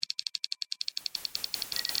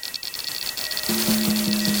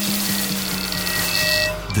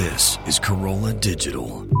This is Corolla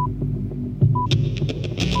Digital.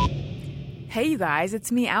 Hey, you guys,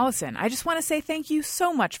 it's me, Alison. I just want to say thank you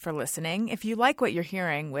so much for listening. If you like what you're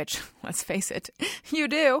hearing, which, let's face it, you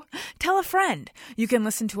do, tell a friend. You can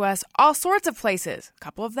listen to us all sorts of places. A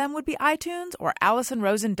couple of them would be iTunes or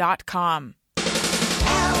AlisonRosen.com.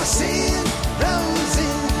 Alison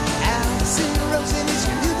Rosen is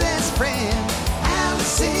your new best friend.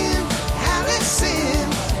 Alison,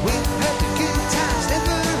 with her the good times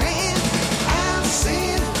never end.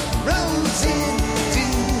 Alison Rosen,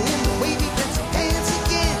 doing the wavy pencil dance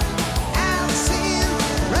again.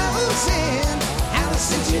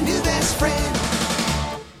 Alison's your new best friend.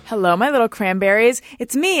 Hello, my little cranberries.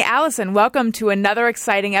 It's me, Alison. Welcome to another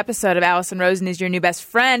exciting episode of Alison Rosen is Your New Best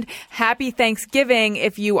Friend. Happy Thanksgiving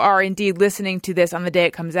if you are indeed listening to this on the day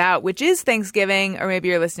it comes out, which is Thanksgiving, or maybe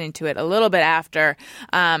you're listening to it a little bit after.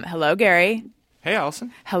 Hello, Gary. Hey,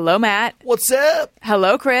 Alison. Hello, Matt. What's up?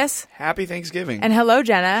 Hello, Chris. Happy Thanksgiving. And hello,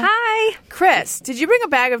 Jenna. Hi. Chris, did you bring a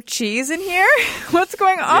bag of cheese in here? What's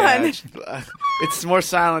going on? Yeah, it's more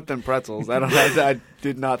silent than pretzels. I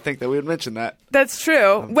did not think that we would mention that. That's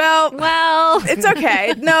true. Well, it's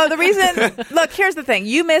okay. No, the reason... Look, here's the thing.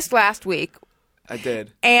 You missed last week. I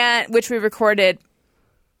did. And which we recorded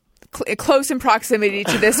close in proximity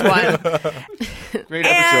to this one. Great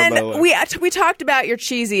episode, by the way. We talked about your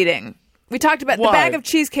cheese eating. We talked about... Why? The bag of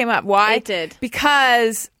cheese came up. Why? It did.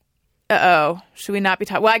 Because... should we not be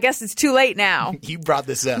talking? Well, I guess it's too late now. You brought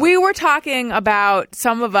this up. We were talking about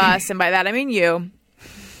some of us, and by that I mean you,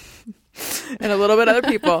 and a little bit other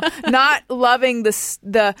people, not loving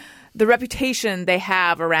the reputation they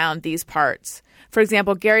have around these parts. For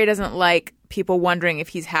example, Gary doesn't like people wondering if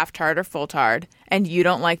he's half-tard or full-tard, and you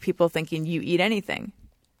don't like people thinking you eat anything.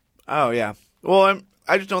 Oh, yeah. Well,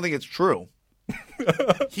 I just don't think it's true.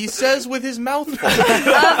 He says with his mouth full.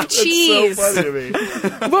 Of cheese. So funny to me.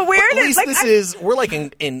 But weird At is least we're like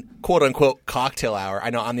in quote unquote cocktail hour.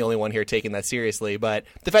 I know I'm the only one here taking that seriously, but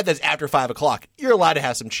the fact that it's after 5 o'clock, you're allowed to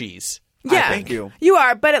have some cheese. yeah, Thank you. You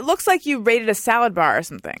are, but it looks like you raided a salad bar or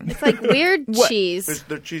something. It's like weird cheese.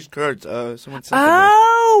 They're cheese curds. Someone sent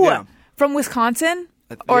Oh, them. from Wisconsin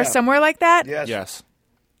or yeah. somewhere like that. Yes. Yes.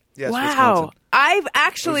 Yes. Wow, Wisconsin. I've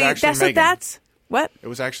actually. It was actually Megan. That's what It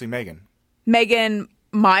was actually Megan. Megan.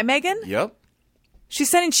 My Megan? Yep. She's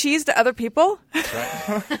sending cheese to other people?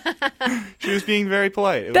 She was being very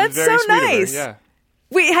polite. It That's was very so sweet of her. nice. Yeah.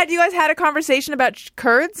 Wait, had you guys had a conversation about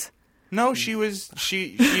curds? No, she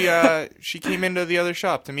came into the other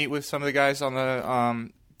shop to meet with some of the guys on the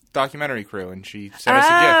documentary crew, and she sent us a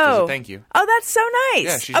gift as a thank you. Oh, that's so nice.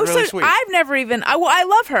 Yeah, she's really sweet. I've never even... I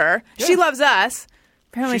love her. Yeah. She loves us.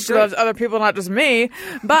 Apparently She's she great. loves other people, not just me.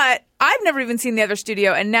 But I've never even seen the other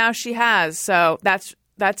studio, and now she has. So that's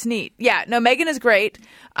neat. Yeah, no, Megan is great.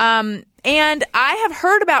 And I have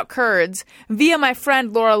heard about curds via my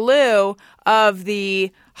friend Laura Lou of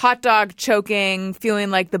the hot dog choking,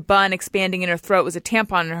 feeling like the bun expanding in her throat was a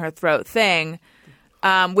tampon in her throat thing,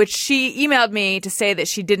 which she emailed me to say that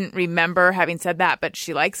she didn't remember having said that, but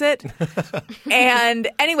she likes it. And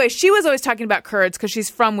anyway, she was always talking about curds because she's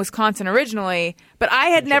from Wisconsin originally, but I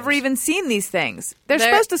had never even seen these things. They're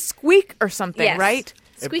supposed to squeak or something, Yes. right?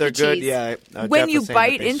 If Squeaky they're good, cheese. yeah. When Jeff you was saying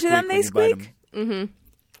bite that into them, they when you bite squeak? 'em. Mm-hmm.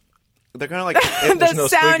 They're kind of like... The no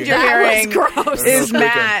sound squeaking. you're hearing That was gross. is No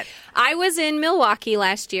squeaking. Matt. I was in Milwaukee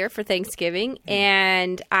last year for Thanksgiving,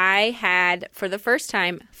 and I had, for the first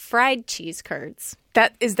time, fried cheese curds. I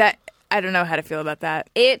don't know how to feel about that.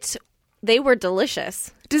 They were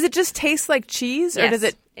delicious. Does it just taste like cheese, or Yes, does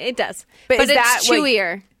it? It does. But But is it's that what-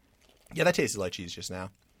 chewier. Yeah, that tasted like cheese just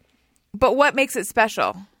now. But what makes it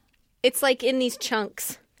special? It's like in these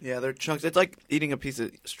chunks. Yeah, they're chunks. It's like eating a piece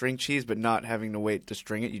of string cheese, but not having to wait to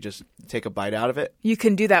string it. You just take a bite out of it. You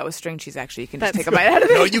can do that with string cheese. Actually, you can just take a bite out of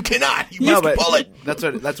it. No, you cannot. You must pull it. That's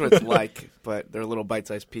what it's like. But they're little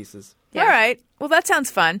bite-sized pieces. All right. Well, that sounds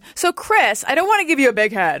fun. So, Chris, I don't want to give you a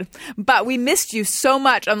big head, but we missed you so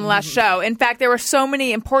much on the last show. In fact, there were so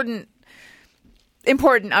many important, I'm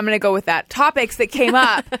going to go with that, topics that came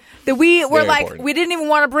up that we were very like, important. we didn't even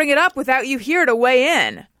want to bring it up without you here to weigh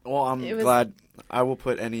in. Well, I'm It was- glad I will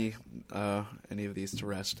put any of these to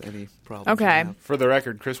rest. Any problems? Okay. you have. For the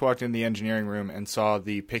record, Chris walked in the engineering room and saw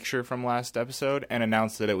the picture from last episode and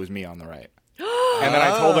announced that it was me on the right. And then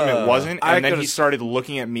I told him it wasn't, I and then he could've- started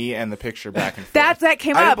looking at me and the picture back and forth. That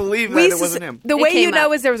came I up. didn't believe that We it wasn't him. The It way you came know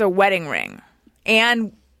up. is there was a wedding ring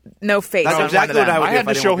and no face. That's on exactly one of what I them. would I do had if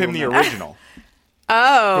to didn't show want him the people to know. original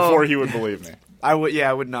Oh. before he would believe me. I would. Yeah,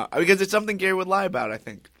 I would not because it's something Gary would lie about. I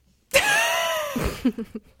think.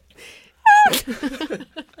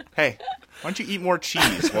 Hey, why don't you eat more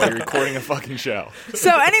cheese while you're recording a fucking show?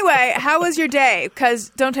 So anyway, how was your day? Because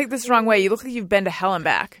don't take this the wrong way. You look like you've been to hell and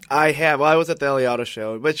back I have. Well, I was at the LA Auto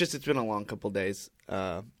Show, but it's been a long couple days.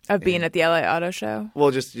 of being at the LA Auto Show.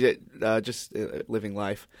 Well, just living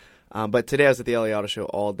life. But today I was at the LA Auto Show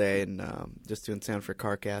all day and just doing sound for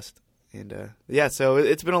CarCast. And so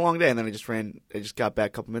it's been a long day. And then I just got back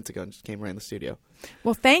a couple minutes ago and just came right in the studio.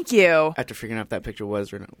 Well, thank you. After figuring out if that picture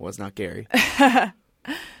was or was not Gary.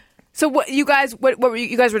 So what you guys? What were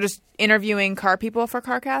you guys were just interviewing car people for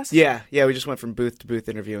CarCast? Yeah. We just went from booth to booth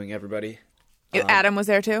interviewing everybody. Adam was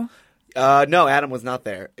there too. No, Adam was not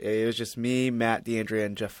there. It was just me, Matt, DeAndrea,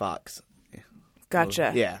 and Jeff Fox.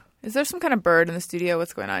 Gotcha. Yeah. Is there some kind of bird in the studio?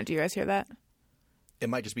 What's going on? Do you guys hear that? It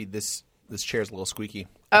might just be this chair's a little squeaky.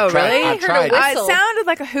 Oh, I've tried- really? I've tried. I heard a It sounded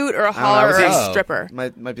like a hoot or a holler or a stripper.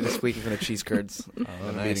 Might be the squeaking from the cheese curds.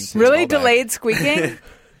 Oh, nice. Really Callback. delayed squeaking?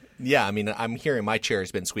 Yeah, I mean, I'm hearing my chair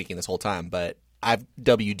has been squeaking this whole time, but I've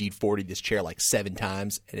WD-40'd this chair like 7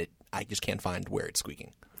 times, and I just can't find where it's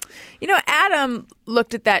squeaking. You know, Adam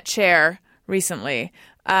looked at that chair recently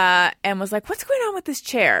and was like, "What's going on with this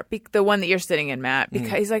chair? The one that you're sitting in, Matt?"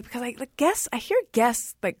 Because he's like, "Because I hear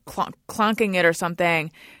guests like clonking it or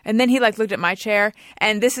something." And then he looked at my chair,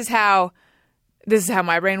 and this is how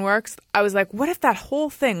my brain works. I was like, "What if that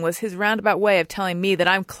whole thing was his roundabout way of telling me that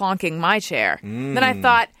I'm clonking my chair?" Then I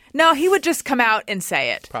thought, no, he would just come out and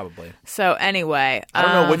say it. Probably. So anyway, I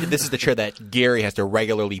don't know when this is the chair that Gary has to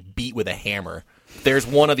regularly beat with a hammer. There's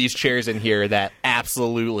one of these chairs in here that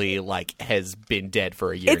absolutely has been dead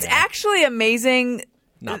for a year it's now. actually amazing.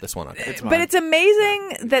 Not this one. Okay. But it's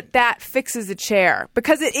amazing that fixes a chair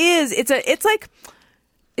because it's like,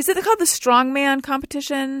 is it called the strongman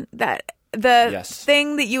competition? That the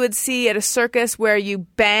thing that you would see at a circus where you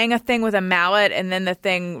bang a thing with a mallet and then the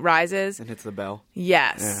thing rises And hits the bell.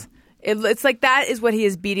 Yes. Yeah. It's like that is what he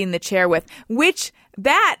is beating the chair with, which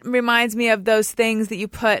that reminds me of those things that you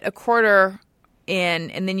put a quarter in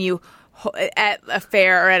and then you at a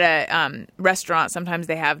fair or at a restaurant, sometimes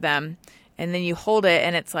they have them, and then you hold it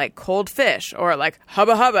and it's like cold fish or like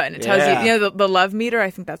hubba hubba, and it tells you the love meter. I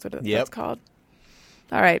think that's what it's called.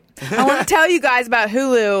 All right. I want to tell you guys about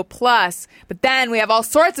Hulu Plus, but then we have all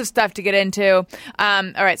sorts of stuff to get into. All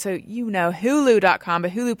right. So you know Hulu.com,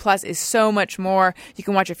 but Hulu Plus is so much more. You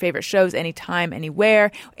can watch your favorite shows anytime,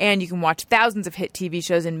 anywhere, and you can watch thousands of hit TV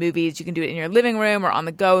shows and movies. You can do it in your living room or on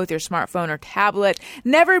the go with your smartphone or tablet.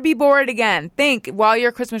 Never be bored again. Think, while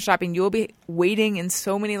you're Christmas shopping, you will be waiting in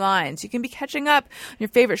so many lines. You can be catching up on your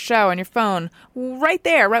favorite show on your phone right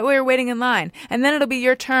there, right where you're waiting in line. And then it'll be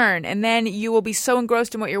your turn, and then you will be so engrossed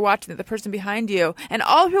in what you're watching that the person behind you and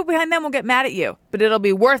all the people behind them will get mad at you, but it'll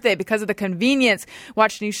be worth it because of the convenience.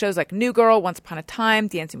 Watch new shows like New Girl, Once Upon a Time,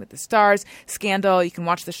 Dancing with the Stars, Scandal. You can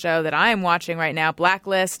watch the show that I am watching right now,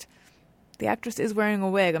 Blacklist. The actress is wearing a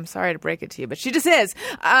wig. I'm sorry to break it to you, but she just is.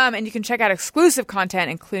 And you can check out exclusive content,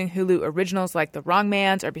 including Hulu originals like The Wrong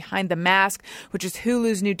Mans or Behind the Mask, which is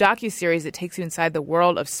Hulu's new docuseries that takes you inside the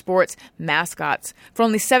world of sports mascots. For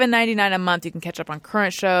only $7.99 a month, you can catch up on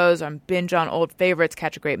current shows, or binge on old favorites,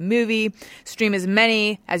 catch a great movie, stream as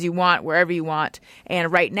many as you want, wherever you want.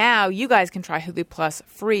 And right now, you guys can try Hulu Plus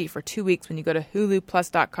free for 2 weeks when you go to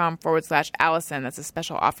huluplus.com/Alison. That's a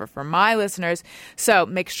special offer for my listeners. So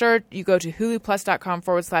make sure you go to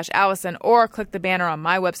huluplus.com/Alison or click the banner on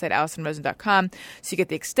my website, AlisonRosen.com, so you get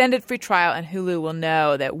the extended free trial, and Hulu will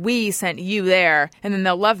know that we sent you there, and then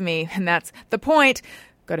they'll love me, and that's the point.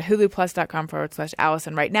 Go to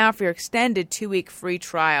huluplus.com/Alison right now for your extended 2-week free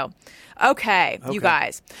trial. Okay, you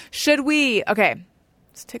guys.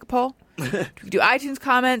 Let's take a poll. We could do iTunes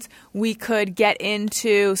comments. We could get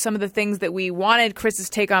into some of the things that we wanted Chris's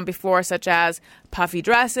take on before, such as puffy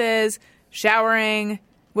dresses, showering.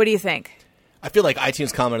 What do you think? I feel like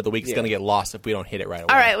iTunes comment of the week is going to get lost if we don't hit it right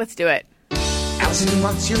away. All right, let's do it. Alison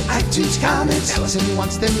wants your iTunes comments. Alison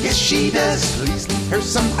wants them, yes she does. Please leave her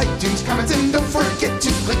some iTunes comments and don't forget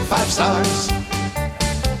to click 5 stars.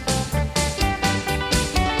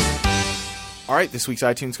 All right, this week's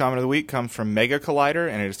iTunes comment of the week comes from Mega Collider,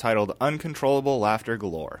 and it is titled Uncontrollable Laughter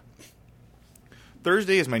Galore.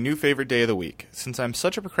 Thursday is my new favorite day of the week. Since I'm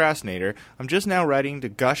such a procrastinator, I'm just now writing to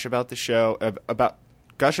gush about the show of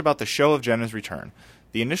Jenna's return.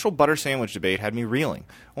 The initial butter sandwich debate had me reeling.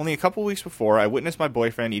 Only a couple weeks before, I witnessed my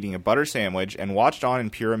boyfriend eating a butter sandwich and watched on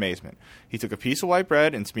in pure amazement. He took a piece of white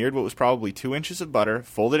bread and smeared what was probably 2 inches of butter,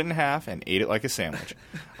 folded it in half, and ate it like a sandwich.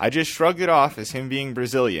 I just shrugged it off as him being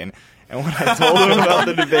Brazilian, and when I told him about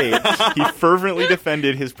the debate, he fervently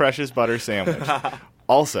defended his precious butter sandwich.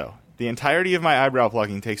 Also, The entirety of my eyebrow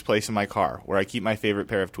plucking takes place in my car, where I keep my favorite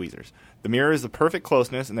pair of tweezers. The mirror is the perfect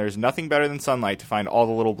closeness, and there is nothing better than sunlight to find all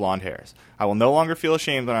the little blonde hairs. I will no longer feel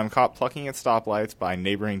ashamed when I'm caught plucking at stoplights by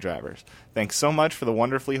neighboring drivers. Thanks so much for the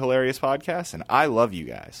wonderfully hilarious podcast, and I love you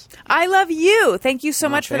guys. I love you. Thank you so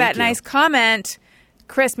much for thank that you. nice comment.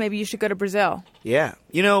 Chris, maybe you should go to Brazil. Yeah.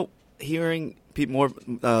 Hearing more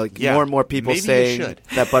Yeah, more and more people maybe you saying should.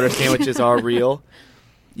 that butter sandwiches are real,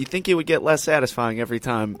 you think it would get less satisfying every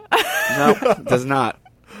time. No, it does not.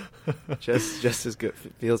 Just as good.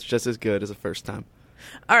 Feels just as good as the first time.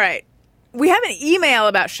 All right. We have an email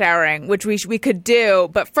about showering, which we could do,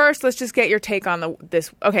 but first let's just get your take on this.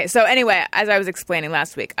 Okay, so anyway, as I was explaining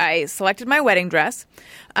last week, I selected my wedding dress,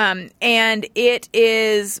 and it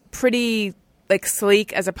is pretty like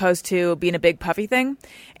sleek as opposed to being a big puffy thing.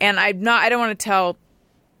 And I don't want to tell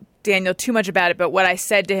Daniel too much about it, but what I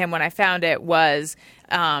said to him when I found it was,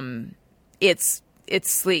 it's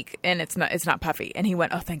sleek and it's not puffy. And he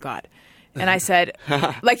went, "Oh, thank God." And I said,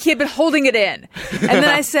 like he had been holding it in. And then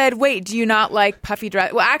I said, "Wait, do you not like puffy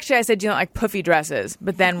dress?" Well, actually, I said, "Do you not like puffy dresses?"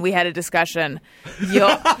 But then we had a discussion. Chris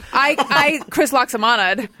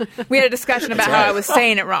Laxamana, we had a discussion about how I was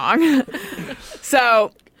saying it wrong.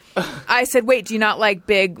 So I said, "Wait, do you not like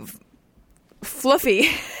big, fluffy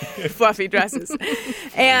dresses?"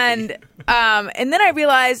 And then I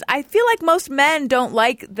realized I feel like most men don't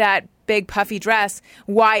like that big puffy dress.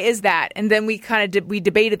 Why is that? And then we kind of we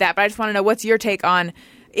debated that. But I just want to know, what's your take on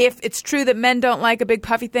if it's true that men don't like a big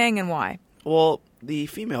puffy thing and why? Well, the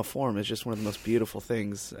female form is just one of the most beautiful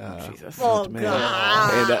things. Jesus. Oh, known to man.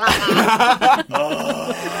 God.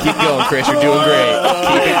 And, Keep going, Chris. You're doing great.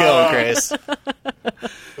 Keep it going, Chris.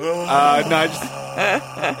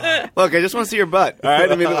 look, I just want to see your butt. All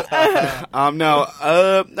right. I mean, I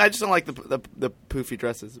just don't like the poofy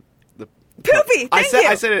dresses. Poofy. I Thank you.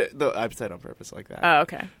 I said it on purpose like that. Oh,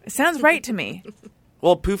 okay. It sounds right to me.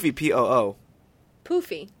 Well, poofy, P-O-O.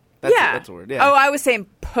 Poofy. That's a word. Yeah. Oh, I was saying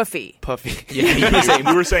puffy. Puffy. Yeah,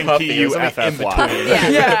 We were saying Puffy or something in P-U-F-F-Y. between.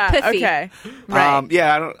 Yeah. Puffy. Okay. Right.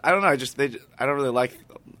 Yeah. I don't know. I just don't really like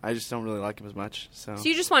them as much. So So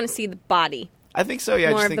you just want to see the body. I think so. Yeah.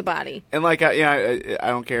 I More just of think, the body. And like, I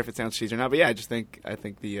don't care if it sounds cheesy or not. But yeah, I just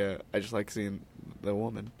like seeing the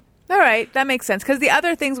woman. All right. That makes sense. Because the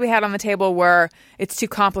other things we had on the table were it's too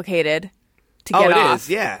complicated to get It off. is.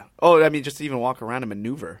 Yeah. Oh, I mean, just to even walk around and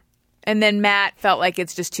maneuver. And then Matt felt like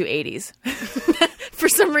it's just too 80s. For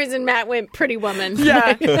some reason, Matt went pretty woman.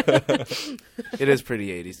 Yeah. It is pretty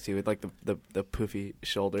 80s too, with like the poofy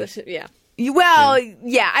shoulders. Yeah. Well,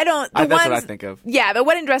 yeah, I don't. That's what I think of. Yeah, the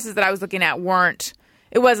wedding dresses that I was looking at weren't.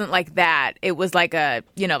 It wasn't like that. It was like a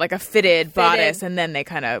fitted bodice, and then they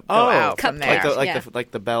kind of go out from there. Like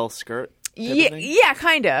the bell skirt. type of Yeah, thing? yeah,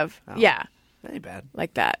 kind of. Oh. Yeah, That ain't bad.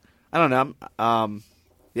 like that. I don't know.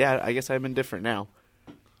 Yeah, I guess I'm indifferent now.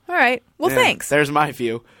 All right. Well, Yeah, thanks. There's my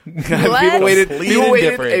view. Let's- People waited Complete a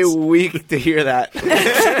indifference. week to hear that.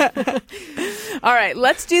 All right,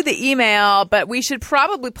 let's do the email, but we should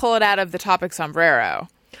probably pull it out of the topic sombrero.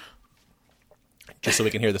 Just so we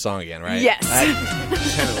can hear the song again, right? Yes.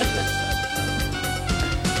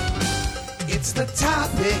 It's the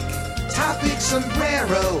topic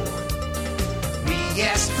sombrero. We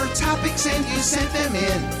asked for topics and you sent them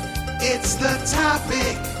in. It's the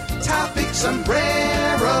topic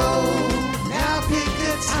sombrero. Now pick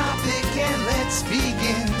a topic and let's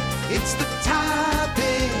begin. It's the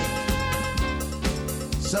topic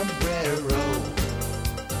sombrero.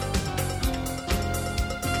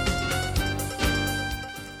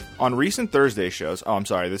 On recent Thursday shows,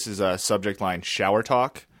 this is a subject line shower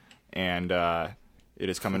talk, and it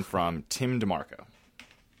is coming from Tim DeMarco.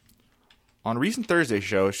 On recent Thursday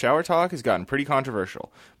shows, shower talk has gotten pretty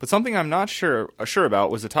controversial, but something I'm not sure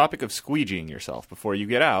about was the topic of squeegeeing yourself before you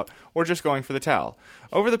get out, or just going for the towel.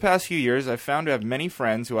 Over the past few years, I've found to have many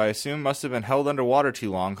friends who I assume must have been held underwater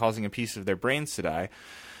too long, causing a piece of their brains to die.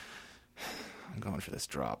 I'm going for this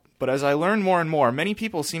drop. But as I learn more and more, many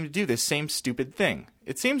people seem to do this same stupid thing.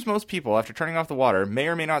 It seems most people, after turning off the water, may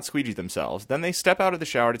or may not squeegee themselves. Then they step out of the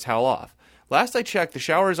shower to towel off. Last I checked, the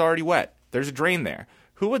shower is already wet. There's a drain there.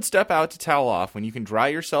 Who would step out to towel off when you can dry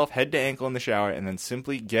yourself head to ankle in the shower and then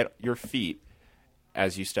simply get your feet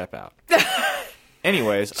as you step out?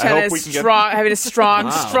 Anyways, I hope we can having a strong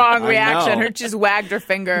I reaction. know. Her just wagged her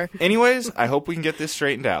finger. Anyways, I hope we can get this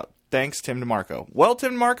straightened out. Thanks, Tim DeMarco. Well,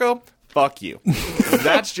 Tim DeMarco, Fuck you.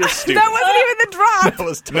 That's just stupid. That wasn't even the drop. That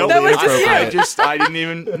was No, totally was just you. I didn't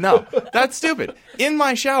even. No, that's stupid. In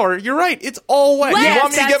my shower, you're right. It's all wet. Yes, You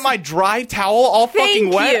want me to get my dry towel all fucking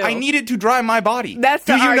Thank wet? you. I need it to dry my body. That's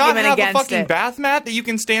Do the you not argument have a against fucking it. bath mat that you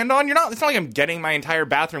can stand on? You're not. It's not like I'm getting my entire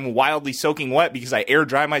bathroom wildly soaking wet because I air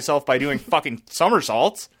dry myself by doing fucking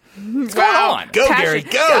somersaults. What's going on? Go, Passion. Gary,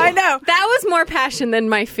 go. I know. That was more passion than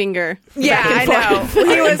my finger. Yeah, I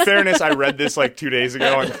know. In fairness, I read this like 2 days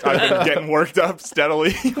ago, and I've been getting worked up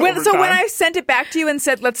steadily. When over time. I sent it back to you and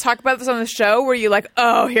said, let's talk about this on the show, were you like,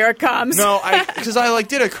 oh, here it comes? No, because I like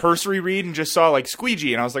did a cursory read and just saw like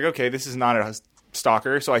Squeegee, and I was like, okay, this is not a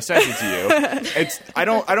stalker, so I sent it to you. I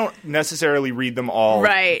don't necessarily read them all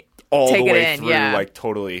Right. all Take the it way in, through, yeah. like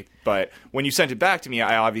totally. But when you sent it back to me,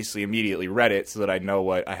 I obviously immediately read it so that I know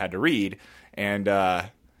what I had to read, and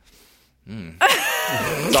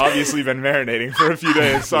it's obviously been marinating for a few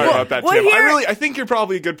days. Sorry about that, well, Tim. here- I think you're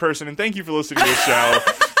probably a good person, and thank you for listening to this show.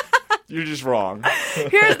 You're just wrong.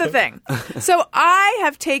 Here's the thing. So I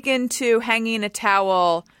have taken to hanging a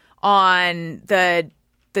towel on the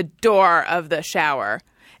door of the shower,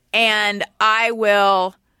 and I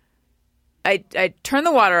turn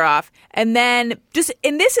the water off, and then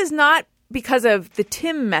and this is not because of the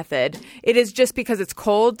Tim method. It is just because it's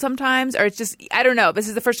cold sometimes, or it's just, I don't know. This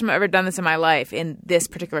is the first time I've ever done this in my life in this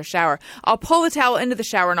particular shower. I'll pull the towel into the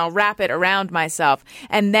shower and I'll wrap it around myself,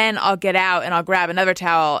 and then I'll get out and I'll grab another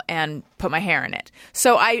towel and put my hair in it.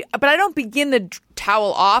 But I don't begin the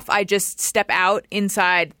towel off. I just step out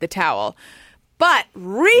inside the towel. But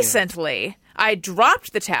recently I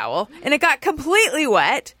dropped the towel and it got completely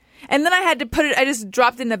wet. And then I had to I just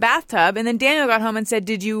dropped it in the bathtub, and then Daniel got home and said,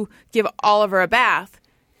 did you give Oliver a bath?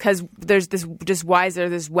 Because there's why is there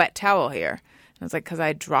this wet towel here? And I was like, because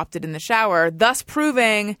I dropped it in the shower, thus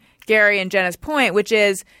proving Gary and Jenna's point, which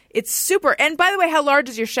is it's super. And by the way, how large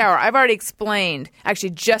is your shower? I've already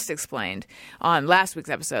just explained on last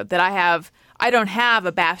week's episode that I don't have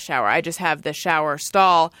a bath shower. I just have the shower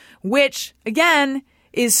stall, which, again,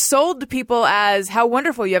 is sold to people as how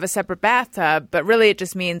wonderful you have a separate bathtub, but really it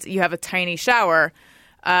just means you have a tiny shower.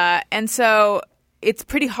 And so it's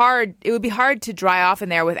pretty hard. It would be hard to dry off in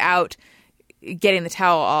there without getting the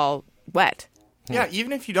towel all wet. Yeah,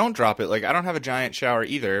 even if you don't drop it, like I don't have a giant shower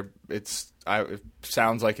either. It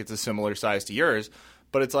sounds like it's a similar size to yours,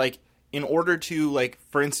 but it's like in order to, like,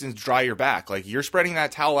 for instance, dry your back, like you're spreading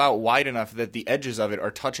that towel out wide enough that the edges of it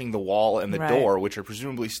are touching the wall and the door, which are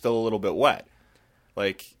presumably still a little bit wet.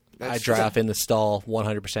 Like, I dry off in the stall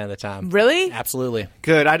 100% of the time. Really? Absolutely.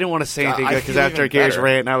 Good. I didn't want to say anything I because feel after even Gary's better.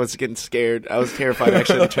 rant, I was getting scared. I was terrified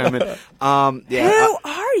actually of the tournament. Who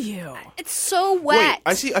are you? It's so Wait, wet.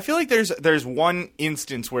 I feel like there's one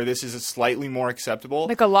instance where this is slightly more acceptable.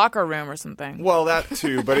 Like a locker room or something. Well, that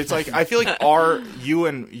too, but it's like I feel like you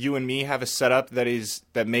and me have a setup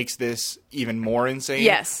that makes this even more insane.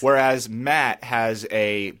 Yes. Whereas Matt has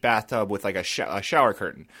a bathtub with like a shower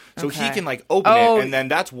curtain, so he Okay. can like open Oh. it, and then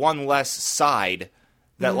that's one less side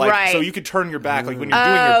that like Right. so you could turn your back like when you're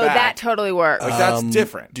doing your back. That totally works. like that's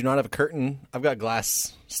different. Do not have a curtain. I've got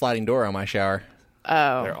glass sliding door on my shower.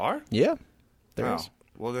 Oh. There are. Yeah. There Oh. is.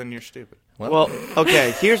 Well, then you're stupid. Well,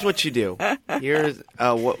 okay. Here's what you do.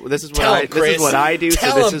 This is Tell him, Chris. what I do.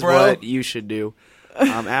 Tell so this him, is bro. what you should do.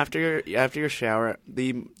 After your shower,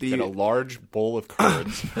 Get a large bowl of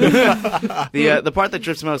curds. the part that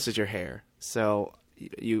drips most is your hair. So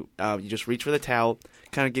you just reach for the towel,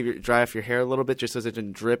 kind of dry off your hair a little bit, just so it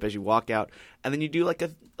doesn't drip as you walk out, and then you do like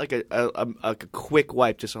a quick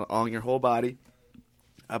wipe just on your whole body.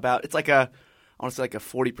 It's like honestly like a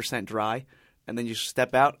 40% dry, and then you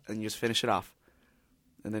step out and you just finish it off,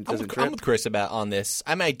 and then it doesn't I'm drip. with Chris on this.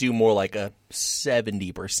 I might do more like a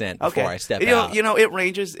 70% before Okay. I step you out. know, it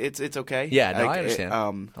ranges. It's okay. Yeah, no, I understand.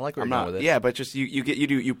 I like where you're going with it. Yeah, but just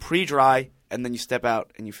you pre-dry and then you step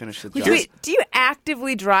out and you finish the job. Do you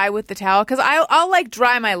actively dry with the towel? Because I'll like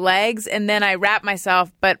dry my legs and then I wrap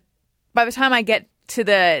myself, but by the time I get to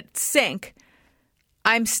the sink,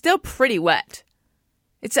 I'm still pretty wet.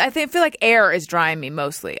 I feel like air is drying me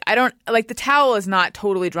mostly. I don't like the towel is not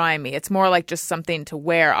totally drying me. It's more like just something to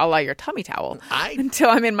wear, a la your tummy towel, until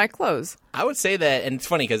I'm in my clothes. I would say that, and it's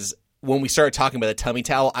funny because when we started talking about the tummy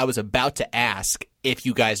towel, I was about to ask if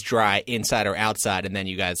you guys dry inside or outside, and then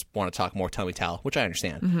you guys want to talk more tummy towel, which I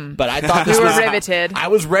understand. But I thought this We were was riveted. I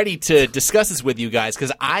was ready to discuss this with you guys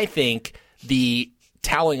because I think the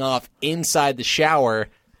toweling off inside the shower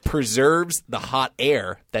preserves the hot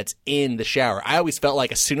air that's in the shower. I always felt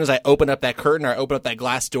like as soon as I open up that curtain or I open up that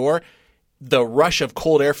glass door, the rush of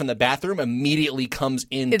cold air from the bathroom immediately comes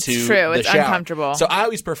into It's true. the It's shower. uncomfortable. So I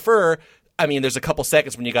always prefer I mean, there's a couple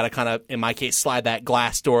seconds when you got to kind of, in my case, slide that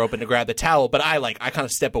glass door open to grab the towel. But I kind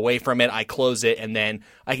of step away from it. I close it, and then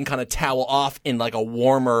I can kind of towel off in like a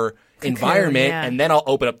warmer environment, yeah. and then I'll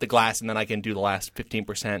open up the glass, and then I can do the last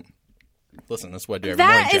 15%. Listen, that's what I do every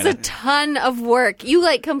That morning, is Jenna. a ton of work. You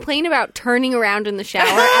complain about turning around in the shower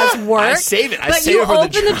as work. I save it. I but save you it for the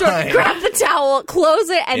open the door, drying. grab the towel, close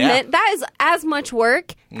it, and Yeah. then that is as much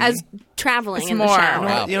work as traveling It's in the more. shower.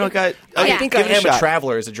 Wow. You know, guys, I think give I it am shot. a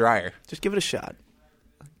traveler as a dryer. Just give it a shot.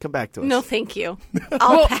 Come back to us. No, thank you.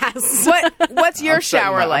 I'll pass. What's your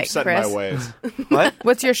shower like, I'm setting Chris? my ways. What?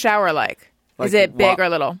 What's your shower like? Like Is it big wa- or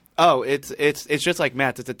little? Oh, it's just like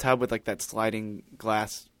Matt's. It's a tub with like that sliding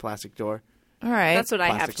glass plastic door. All right. That's what I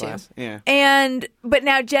have Plastic too. glass. Yeah. But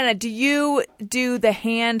now, Jenna, do you do the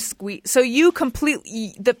hand squeeze? So you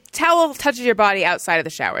completely, the towel touches your body outside of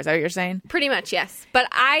the shower. Is that what you're saying? Pretty much, yes. But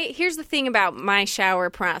here's the thing about my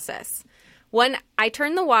shower process. When I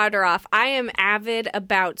turn the water off, I am avid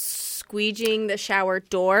about squeegeeing the shower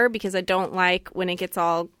door because I don't like when it gets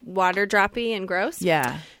all water droppy and gross.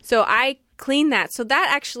 Yeah. So I clean that. So that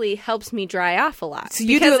actually helps me dry off a lot. So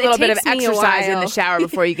you do Because a little it bit of takes me a exercise in while- the shower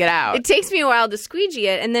before you get out. It takes me a while to squeegee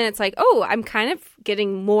it, and then it's like, oh, I'm kind of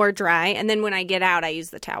getting more dry. And then when I get out, I use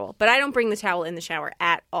the towel. But I don't bring the towel in the shower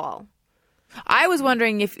at all. I was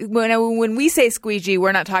wondering if when we say squeegee,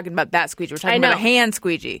 we're not talking about that squeegee. We're talking about a know. hand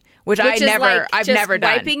squeegee, which Which is I've just never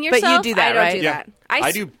done. wiping But you yourself? do that, I don't right? do that.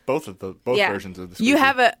 I do both Yeah. versions of the You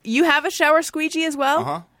squeegee. you have a shower squeegee as well?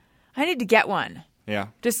 Uh-huh. I need to get one Yeah.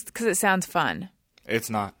 just because it sounds fun. It's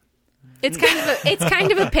not. It's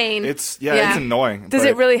kind of a pain. It's Yeah. it's annoying. Does but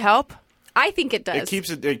it really help? I think it does.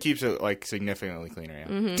 It keeps it like significantly cleaner. Yeah.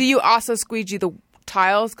 Mm-hmm. Do you also squeegee the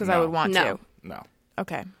tiles? Because I No. would want No. to. No.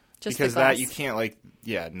 Okay. Just Because the that glass. you can't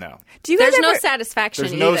no. Do you guys There's no ever, satisfaction.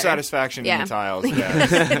 There's no either. satisfaction Yeah. in the tiles. Yeah.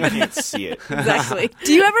 You can't see it. Exactly.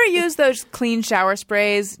 Do you ever use those clean shower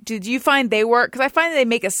sprays? Do you find they work? Because I find they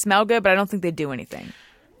make us smell good, but I don't think they do anything.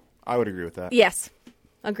 I would agree with that. Yes.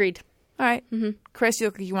 Agreed. All right. Chris, you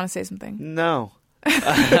look like you want to say something. No. No.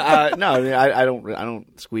 I mean, I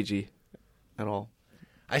don't squeegee at all.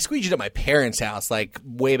 I squeegeed at my parents' house like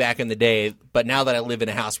way back in the day, but now that I live in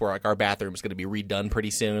a house where like our bathroom is going to be redone pretty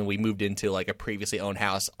soon, and we moved into like a previously owned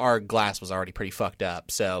house, our glass was already pretty fucked up.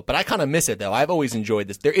 So, but I kind of miss it though. I've always enjoyed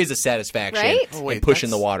this. There is a satisfaction Right? Oh, in wait, pushing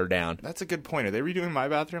the that's- water down. That's a good point. Are they redoing my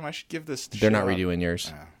bathroom? I should give this. They're not shit up. redoing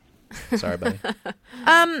yours. Sorry, buddy.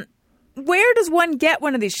 Where does one get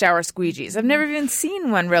one of these shower squeegees? I've never even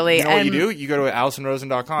seen one really. You know what you and do? You go to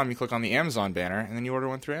AlisonRosen.com, you click on the Amazon banner, and then you order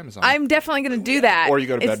one through Amazon. I'm definitely going to do that. or you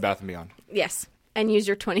go to It's- Bed Bath & Beyond. Yes. And use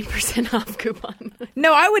your 20% off coupon.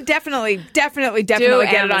 No, I would definitely get it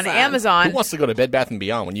on Amazon. Amazon. Who wants to go to Bed Bath &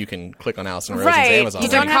 Beyond when you can click on Alison Rosen's Right. Amazon? You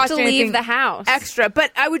You don't link? have cost to anything leave the house. extra,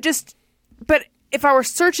 but but if I were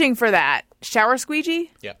searching for that shower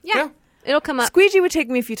squeegee, Yeah. Yeah. It'll come up. squeegee would take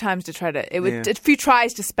me a few times to try to. It would a few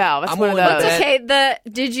tries to spell. That's I'm one of willing to those. bet- Okay,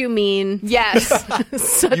 did you mean Yes.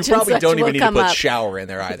 such You probably and such don't will even need to come put up. shower in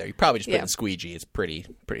there either. You probably just put Yeah. in squeegee. It's pretty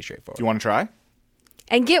straightforward. Do you want to try?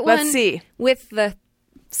 And get Let's one see. with the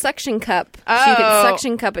suction cup. So you Oh. can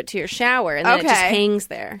suction cup it to your shower, and then it just Okay. hangs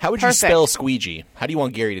there. How would Perfect. you spell squeegee? How do you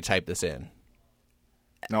want Gary to type this in?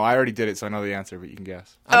 No, I already did it, so I know the answer, but you can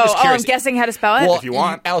guess. I'm just I'm curious. guessing how to spell it. Well, If you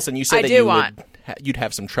want. Allison, you said I that do you want. you'd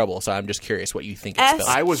have some trouble, so I'm just curious what you think it's spelled.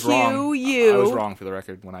 I was wrong. SQU. I was wrong for the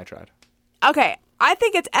record when I tried. Okay, I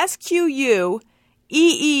think it's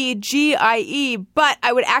SQUEEGIE, but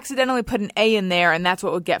I would accidentally put an A in there, and that's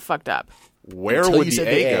what would get fucked up. Where Until would you the said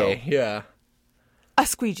A go? Yeah. A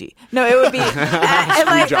squeegee. No, it would be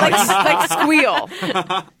like squeal.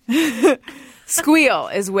 Squeal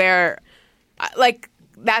is where,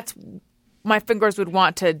 that's my fingers would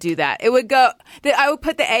want to do that. It would go. I would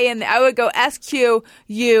put the A in. I would go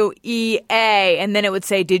SQUEA, and then it would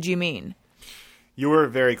say, "Did you mean?" You were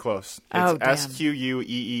very close. Oh, It's damn.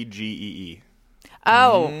 SQUEEGEE.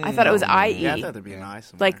 Oh, I thought it was IE, Yeah, I thought there'd be an I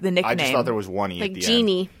somewhere. like the nickname. I just thought there was one E Like at the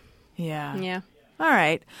genie. Yeah. Yeah. All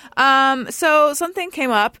right. So something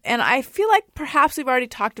came up, and I feel like perhaps we've already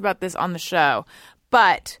talked about this on the show,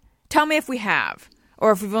 but tell me if we have,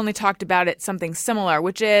 or if we've only talked about it something similar,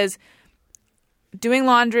 which is doing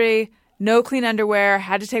laundry, no clean underwear,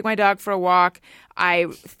 had to take my dog for a walk. I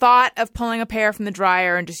thought of pulling a pair from the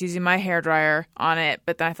dryer and just using my hairdryer on it,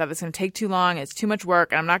 but then I thought it's going to take too long. It's too much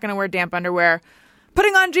work, and I'm not going to wear damp underwear.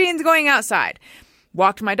 Putting on jeans, going outside.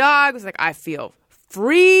 Walked my dog, was like, I feel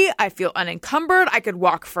free. I feel unencumbered. I could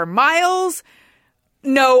walk for miles.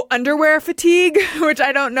 No underwear fatigue, which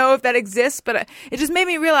I don't know if that exists, but it just made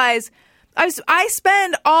me realize I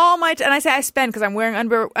spend all my time, and I say I spend because I'm wearing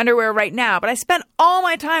underwear right now, but I spend all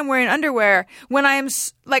my time wearing underwear when I am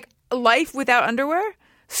life without underwear?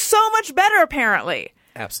 So much better, apparently.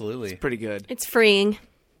 Absolutely. Pretty good. It's freeing.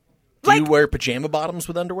 Do you wear pajama bottoms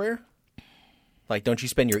with underwear? Like, don't you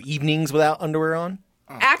spend your evenings without underwear on?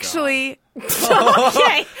 Actually,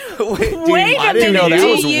 Okay. Wait I a didn't know minute. that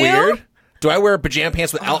Do was you? weird. Do I wear pajama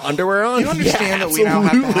pants without underwear on? You understand Yeah, that we now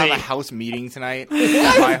have to have absolutely. a house meeting tonight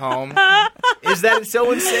at my home? Is that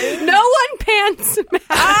so insane? No one pants.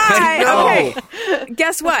 okay.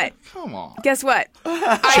 Guess what? Come on. Guess what?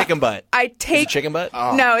 Chicken butt. I Is it take. chicken butt?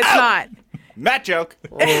 No, it's not. Matt joke.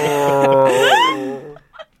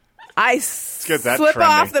 I get that slip trending.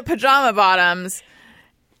 off the pajama bottoms,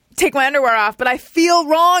 take my underwear off, but I feel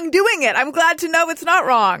wrong doing it. I'm glad to know it's not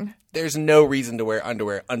wrong. There's no reason to wear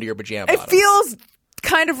underwear under your pajama It bottoms. feels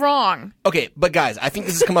kind of wrong. Okay, but guys, I think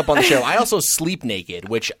this has come up on the show. I also sleep naked,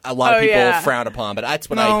 which a lot of Oh, people yeah. frown upon, but that's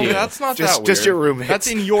what No, I do. that's not Just- that weird. just your roommates. That's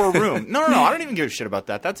in your room. No, I don't even give a shit about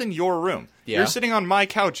that. That's in your room. Yeah. You're sitting on my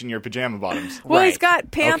couch in your pajama bottoms. Well, he's Right.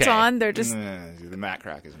 got pants Okay. on. They're just The mat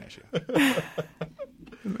crack is an issue.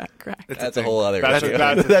 crack. That's a whole other That's issue. a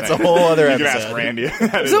That's a thing. whole other You can episode. ask Randy.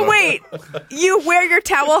 That is So a- wait, you wear your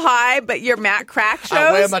towel high, but your mat crack shows?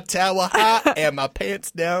 I wear my towel high and my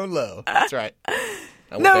pants down low. That's right. I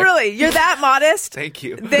went No, there. really, you're that modest Thank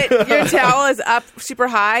you. that your towel is up super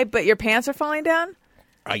high, but your pants are falling down?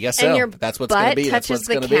 I guess so. And your That's what's going to butt be. That's touches what's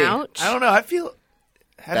going the to be. couch. I don't know. I feel.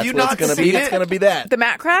 Have That's you what's not going to seen be. it? It's going to be that. The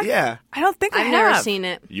mat crack? Yeah. I don't think I I've have. never seen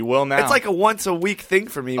it. You will now. It's like a once a week thing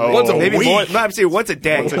for me. Oh. Once a maybe week? more. No, I'm saying once a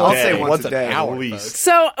day. Once a I'll day. say once Once a an day. hour. at least.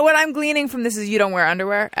 So what I'm gleaning from this is you don't wear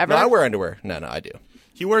underwear ever? No, I wear underwear. No, I do.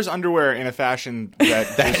 He wears underwear in a fashion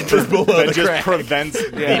that just below the that just crack. prevents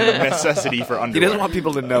the necessity for He underwear. doesn't want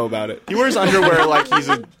people to know about it. He wears underwear like he's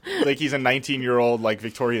a 19-year-old like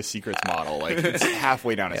Victoria's Secrets model. Like it's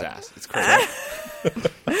halfway down his ass. It's crazy.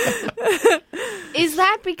 Is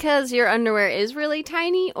that because your underwear is really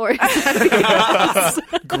tiny, or is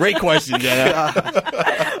that Great question, Jenna.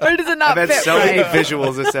 Or does it not I've had fit so right? many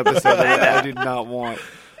visuals this episode that I do not want.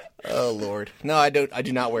 Oh Lord, no, I don't. I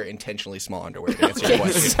do not wear intentionally small underwear. To answer your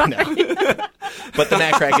question, no. But the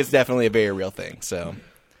mat crack is definitely a very real thing. So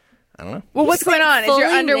I don't know. Well, what's going on? Is your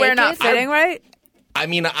fully underwear not naked? fitting right? I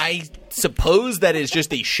mean, I suppose that is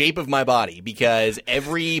just the shape of my body because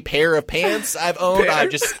every pair of pants I've owned,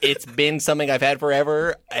 it's been something I've had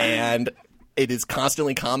forever, and it is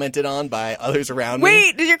constantly commented on by others around me.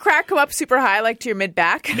 Wait, does your crack come up super high, like to your mid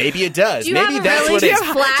back? Maybe it does. you Maybe have a that's really what Do it you is.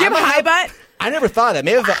 have, do you have a high butt? I never thought of that.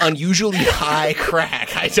 Maybe I have an unusually high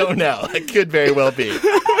crack. I don't know. It could very well be.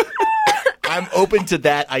 I'm open to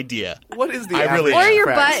that idea. What is the I really average or your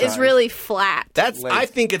crack butt size? is really flat? I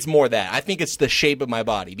think it's more that. I think it's the shape of my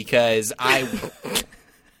body because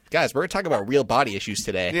guys, we're talking about real body issues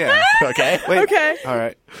today. Yeah. Okay? Wait. Okay. All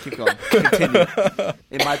right. Keep going. Continue.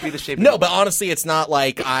 It might be the shape. No, of but honestly, it's not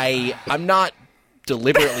like I'm not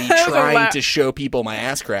deliberately was a trying lot. to show people my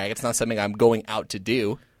ass crack. It's not something I'm going out to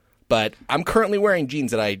do. But I'm currently wearing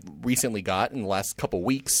jeans that I recently got in the last couple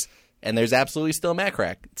weeks, and there's absolutely still a mat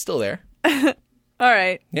crack. It's still there. All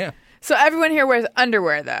right. Yeah. So everyone here wears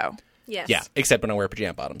underwear, though. Yes. Yeah, except when I wear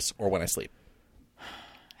pajama bottoms or when I sleep.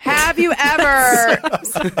 Have you ever?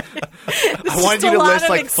 I wanted you a to lot list of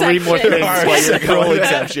like 3 more exceptions. things while you're Several going.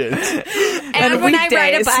 exceptions. And when I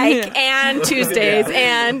ride a weekdays. bike, and Tuesdays,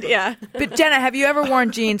 and yeah. But Jenna, have you ever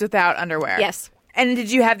worn jeans without underwear? Yes. And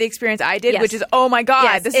did you have the experience I did, Yes. which is, oh my God,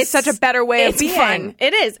 Yes, this is such a better way of it's being. fun.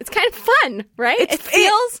 It is. It's kind of fun, right? It's- It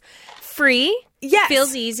feels free. Yes.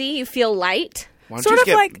 Feels easy. You feel light. Why don't Sort you just of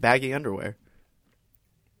get like- baggy underwear?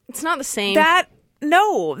 It's not the same. That's.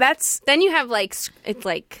 Then you have like it's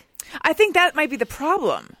like I think that might be the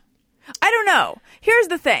problem. I don't know. Here's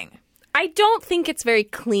the thing. I don't think it's very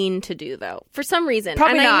clean to do though. For some reason,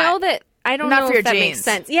 Probably and not. I know that I don't Not know for if your that jeans. makes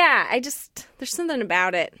sense. Yeah, there's something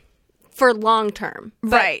about it for long term,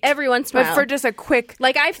 but Right. Every once in a But while, for just a quick.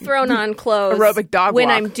 like I've thrown on clothes Aerobic dog when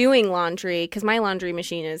walk. I'm doing laundry because my laundry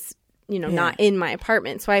machine is not in my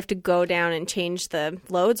apartment, so I have to go down and change the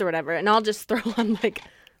loads or whatever, and I'll just throw on like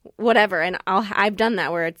whatever, and I've done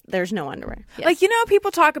that where there's no underwear. Yes. Like, people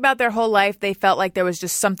talk about their whole life, they felt like there was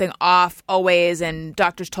just something off always, and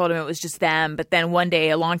doctors told them it was just them. But then one day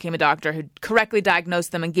along came a doctor who correctly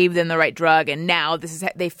diagnosed them and gave them the right drug, and now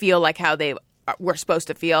they feel like how they were supposed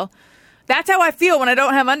to feel. That's how I feel when I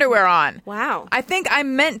don't have underwear on. Wow. I think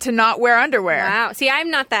I'm meant to not wear underwear. Wow. See, I'm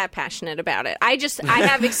not that passionate about it. I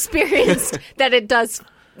have experienced that it does.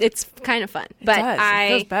 It's kind of fun, but does. It I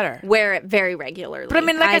feels better. wear it very regularly. But I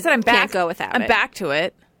mean, like I said, I'm back. Can't go without I'm it. back to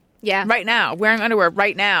it Yeah. right now, wearing underwear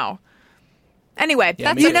right now. Anyway,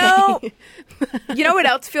 Yeah, me you too. know what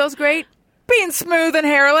else feels great? Being smooth and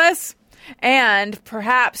hairless. And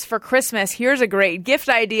perhaps for Christmas, here's a great gift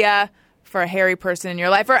idea for a hairy person in your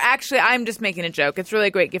life. Or actually, I'm just making a joke. It's really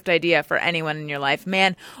a great gift idea for anyone in your life,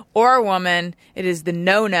 man or woman. It is the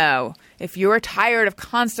no-no. If you're tired of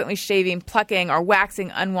constantly shaving, plucking, or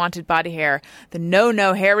waxing unwanted body hair, the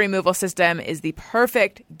no-no hair removal system is the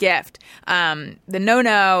perfect gift. The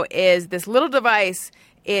no-no is this little device.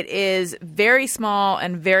 It is very small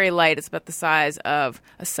and very light. It's about the size of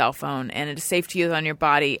a cell phone, and it is safe to use on your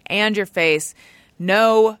body and your face.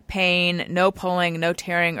 No pain, no pulling, no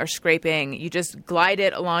tearing or scraping. You just glide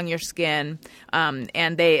it along your skin, and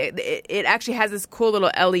it actually has this cool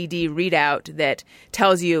little LED readout that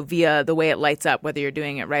tells you via the way it lights up whether you're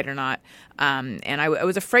doing it right or not. And I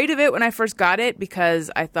was afraid of it when I first got it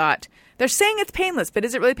because I thought, they're saying it's painless, but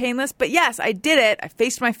is it really painless? But yes, I did it. I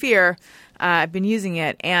faced my fear. I've been using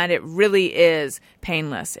it, and it really is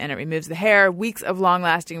painless, and it removes the hair. Weeks of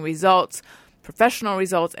long-lasting results. Professional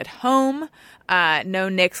results at home, no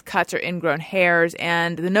nicks, cuts, or ingrown hairs,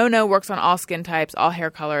 and the no-no works on all skin types, all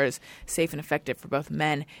hair colors, safe and effective for both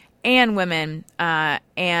men and women,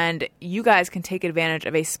 and you guys can take advantage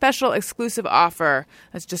of a special exclusive offer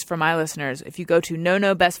that's just for my listeners. If you go to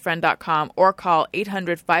nonobestfriend.com or call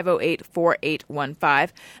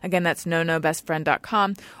 800-508-4815. Again, that's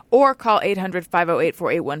nonobestfriend.com or call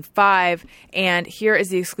 800-508-4815. And here is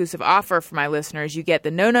the exclusive offer for my listeners. You get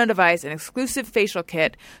the no-no device, an exclusive facial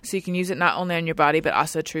kit, so you can use it not only on your body but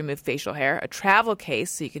also to remove facial hair, a travel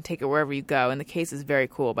case, so you can take it wherever you go, and the case is very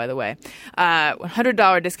cool, by the way,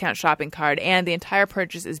 $100 discount shopping card, and the entire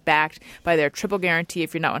purchase is backed by their triple guarantee.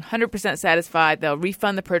 If you're not 100% satisfied, they'll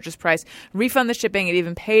refund the purchase price, refund the shipping, and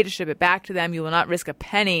even pay to ship it back to them. You will not risk a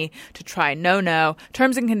penny to try no-no.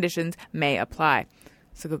 Terms and conditions may apply.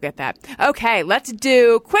 So go get that. Okay, let's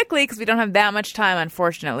do quickly, because we don't have that much time,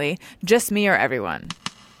 unfortunately, Just Me or Everyone.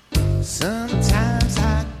 Sometimes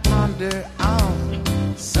I ponder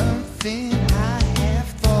on something I have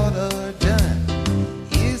thought or done.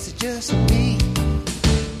 Is it just me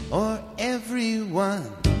or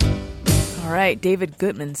everyone? All right, David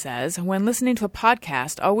Gutman says, when listening to a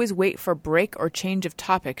podcast, always wait for break or change of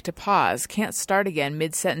topic to pause. Can't start again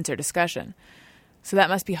mid-sentence or discussion. So that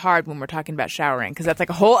must be hard when we're talking about showering, because that's like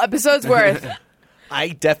a whole episode's worth. I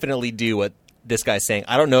definitely do what this guy's saying.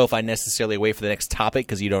 I don't know if I necessarily wait for the next topic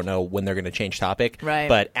because you don't know when they're going to change topic. Right.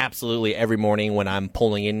 But absolutely every morning when I'm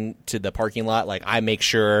pulling into the parking lot, like I make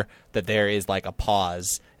sure that there is like a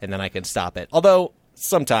pause and then I can stop it. Although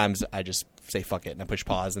sometimes I just say fuck it and I push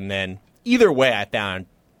pause, and then either way I found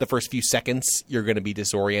the first few seconds you're going to be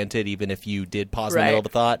disoriented even if you did pause in the middle of a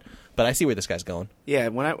thought. But I see where this guy's going. Yeah,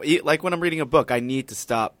 when I'm reading a book, I need to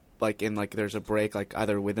stop. There's a break, like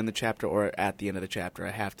either within the chapter or at the end of the chapter.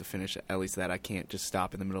 I have to finish at least that. I can't just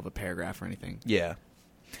stop in the middle of a paragraph or anything. Yeah.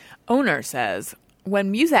 Owner says,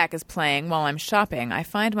 when Muzak is playing while I'm shopping, I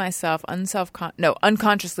find myself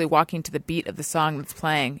unconsciously walking to the beat of the song that's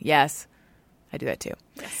playing. Yes, I do that too.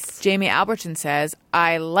 Yes. Jamie Albertson says,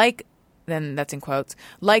 I like, then that's in quotes,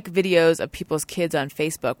 like videos of people's kids on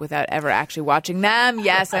Facebook without ever actually watching them.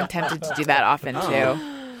 Yes, I'm tempted to do that often too.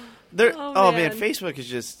 Man, Facebook is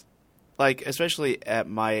just, like, especially at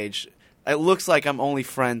my age, it looks like I'm only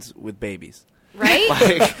friends with babies. Right?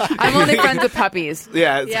 I'm only friends with puppies.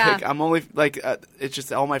 Yeah, like I'm only it's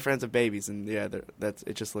just all my friends have babies, and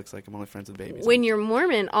it just looks like I'm only friends with babies. When you're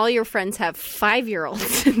Mormon, all your friends have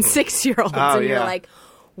 5-year-olds and 6-year-olds, and you're like,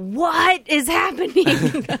 what is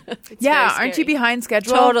happening? Yeah, aren't you behind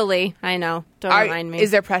schedule? Totally, I know. Don't remind me.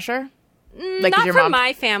 Is there pressure? Like, not from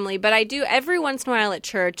my family, but I do every once in a while at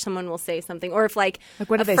church. Someone will say something, or if like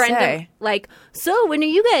what do a they friend say? So when are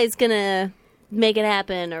you guys gonna make it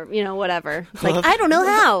happen, or whatever? It's like, I don't know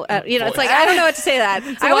how. It's like I don't know what to say to that.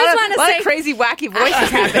 I always want to say of crazy wacky voices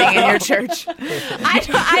happening in your church.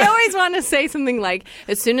 I always want to say something like,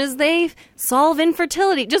 as soon as they solve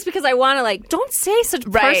infertility, just because I want to don't say such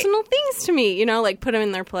personal things to me, put them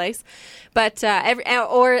in their place. But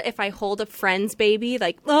or if I hold a friend's baby,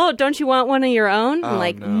 don't you want one of your own? I'm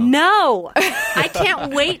like, no, I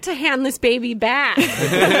can't wait to hand this baby back.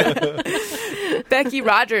 Becky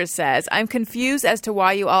Rogers says, I'm confused as to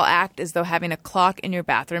why you all act as though having a clock in your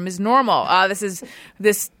bathroom is normal.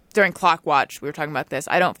 This during Clock Watch, we were talking about this.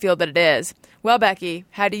 I don't feel that it is. Well, Becky,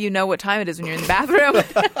 how do you know what time it is when you're in the bathroom?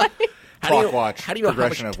 Clock watch. How do you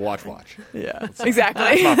progression of watch? Yeah, exactly.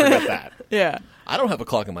 Let's not forget that. Yeah. I don't have a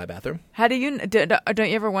clock in my bathroom. How do you? Don't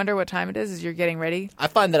you ever wonder what time it is as you're getting ready? I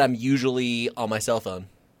find that I'm usually on my cell phone.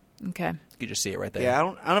 Okay. You can just see it right there. Yeah, I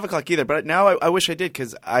don't have a clock either, but now I wish I did,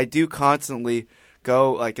 because I do constantly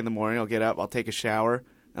go, in the morning, I'll get up, I'll take a shower,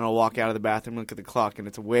 and I'll walk out of the bathroom, look at the clock, and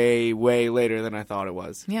it's way, way later than I thought it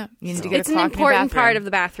was. Yeah, you need to get It's a an clock important in your bathroom. part of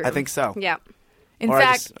the bathroom. I think so. Yeah. In Or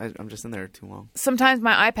fact, I'm just in there too long. sometimes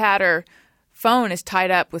my iPad or phone is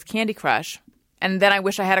tied up with Candy Crush, and then I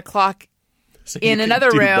wish I had a clock So you in can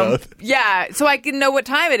another do room. both. Yeah, so I can know what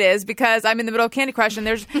time it is because I'm in the middle of Candy Crush, and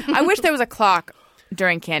I wish there was a clock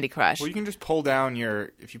during Candy Crush. Well, you can just pull down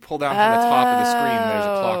if you pull down from the top of the screen, there's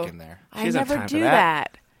a clock in there. I doesn't have never time for do that.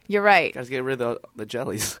 that. You're right. Guys, get rid of the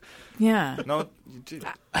jellies. Yeah. No, you do.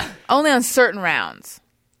 Only on certain rounds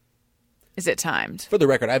is it timed. For the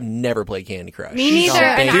record, I've never played Candy Crush. Me neither.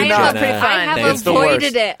 Thank And you, I Jenna. have, pretty fun. I have Thanks. It's the avoided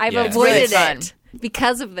worst. it. I've Yeah. It's avoided really fun. it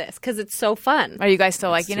because of this, because it's so fun. Are you guys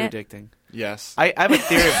still It's liking too it? addicting. Yes. I have a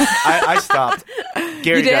theory. I stopped.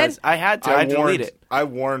 Gary You did? does. I had to. I delete it. I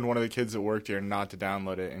warned one of the kids that worked here not to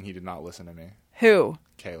download it, and he did not listen to me. Who?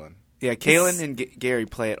 Kalen. Yeah, Kaylin and Gary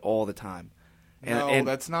play it all the time. No,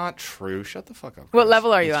 that's not true. Shut the fuck up. What Chris.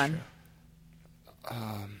 level are you It's on? true.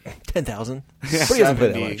 10,000. Pretty doesn't play that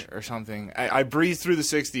 70 much. or something. I breezed through the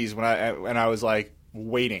 60s when I was like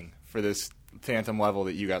waiting for this Phantom level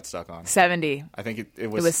that you got stuck on. 70. I think it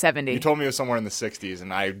was. It was 70. You told me it was somewhere in the 60s,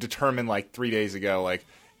 and I determined like 3 days ago, like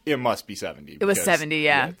it must be 70. It was because, 70,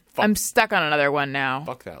 yeah. fuck, I'm stuck on another one now.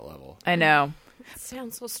 fuck that level. I know. It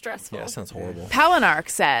sounds so stressful. Yeah, it sounds horrible. Palinarch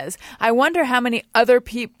says, I wonder how many other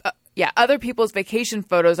people's vacation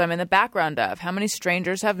photos I'm in the background of. How many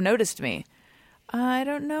strangers have noticed me? I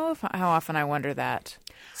don't know how often I wonder that.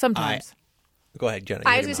 Sometimes. Go ahead, Jenna.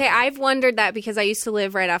 I was going to say, I've wondered that because I used to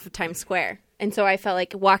live right off of Times Square. And so I felt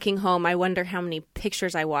like walking home, I wonder how many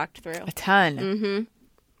pictures I walked through. A ton. Mm-hmm.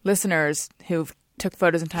 Listeners who took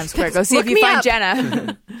photos in Times Square, go see if Look you me find up.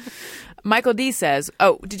 Jenna. Michael D says,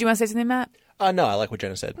 oh, did you want to say something, Matt? No, I like what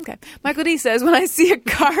Jenna said. Okay. Michael D says, when I see a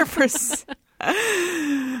car for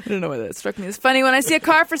I don't know why that struck me as funny. When I see a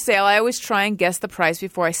car for sale, I always try and guess the price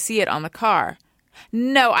before I see it on the car.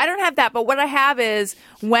 No, I don't have that. But what I have is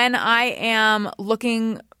when I am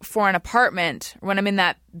looking for an apartment, when I'm in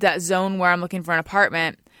that zone where I'm looking for an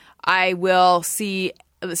apartment, I will see.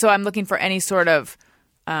 So I'm looking for any sort of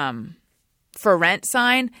for rent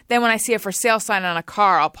sign. Then when I see a for sale sign on a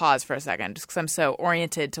car, I'll pause for a second just because I'm so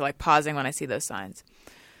oriented to like pausing when I see those signs.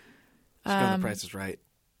 Just go on The Price is Right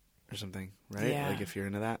or something, right? Yeah. Like if you're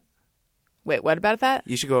into that. Wait, what about that?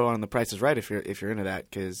 You should go on The Price is Right if you're into that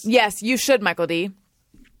because Yes, you should, Michael D.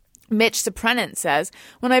 Mitch Suprenant says,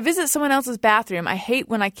 when I visit someone else's bathroom, I hate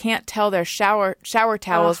when I can't tell their shower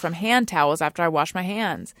towels from hand towels after I wash my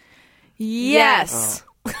hands. Yes.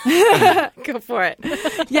 Go for it.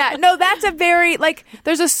 Yeah, no, that's a very, like,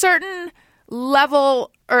 there's a certain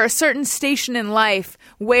level or a certain station in life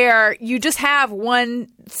where you just have one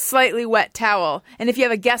slightly wet towel. And if you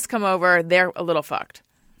have a guest come over, they're a little fucked.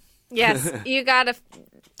 Yes, you got to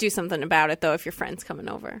do something about it, though, if your friend's coming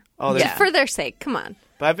over. Oh, Yeah. For their sake, come on.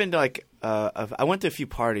 But I've been to like I went to a few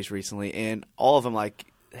parties recently, and all of them like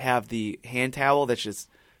have the hand towel that's just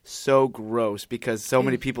so gross because so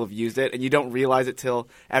many people have used it, and you don't realize it till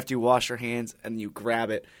after you wash your hands and you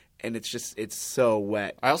grab it, and it's so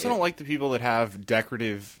wet. I also don't like the people that have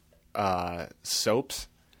decorative soaps.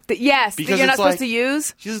 Yes, that Because you're not it's supposed like- to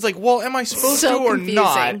use. She's just like, well, am I supposed So to or confusing,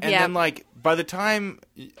 not? And yeah. then like by the time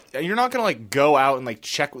you're not gonna like go out and like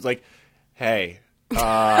check with like, hey, what's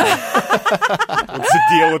the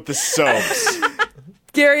deal with the soaps?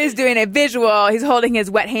 Gary is doing a visual. He's holding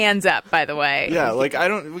his wet hands up, by the way. Yeah, like I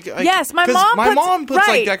don't. Yes, my 'cause mom my puts- mom puts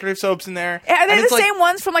right. like decorative soaps in there. Are they and the it's like, same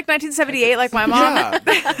ones from like 1978, like my mom? Yeah, but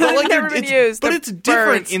They've like never been it's, used. but They're it's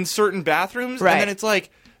different birds. in certain bathrooms. Right. And then it's like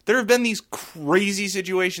there have been these crazy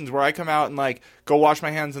situations where I come out and like go wash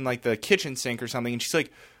my hands in like the kitchen sink or something, and she's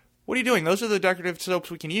like, "What are you doing? Those are the decorative soaps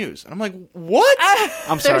we can use." And I'm like, "What?"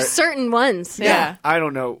 I'm sorry. There's certain ones. Yeah. I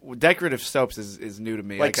don't know. Decorative soaps is new to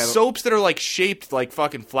me. Like I don't- soaps that are like shaped like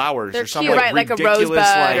fucking flowers They're or something. cute. Right, like a ridiculous, rosebud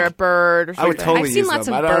like, or a bird or I something. would totally I've seen use lots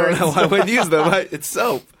them. of I don't know birds. why I would use them. It's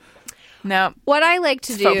soap. No. What I like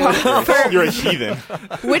to do You're a heathen.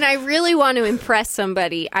 when I really want to impress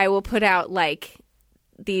somebody, I will put out like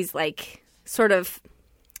these like sort of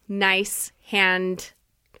nice hand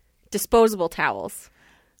disposable towels.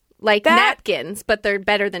 Like napkins, but they're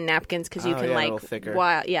better than napkins because you Oh, can yeah, a like little thicker.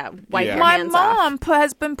 wipe Yeah. your My hands off. mom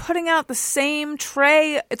has been putting out the same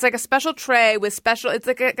tray. It's like a special tray with special. It's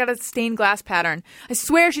like got a stained glass pattern. I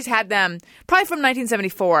swear she's had them probably from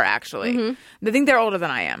 1974. Actually, I think they're older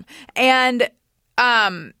than I am. And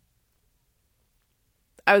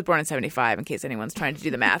I was born in 75. In case anyone's trying to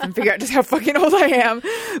do the math and figure out just how fucking old I am,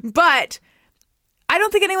 but I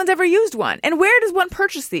don't think anyone's ever used one. And where does one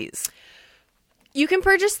purchase these? You can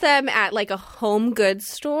purchase them at like a home goods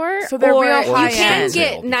store. So they're or real you high-end. can Estate get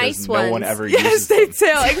sale, because nice no ones. one ever Yeah, uses estate them.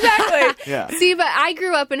 sale. Exactly. Yeah. See, but I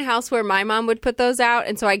grew up in a house where my mom would put those out,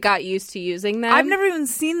 and so I got used to using them. I've never even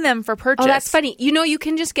seen them for purchase. Oh, that's funny. You know, you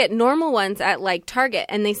can just get normal ones at like Target,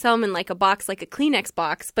 and they sell them in like a box, like a Kleenex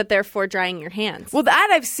box, but they're for drying your hands. Well, that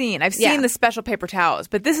I've seen. I've Yeah. seen the special paper towels,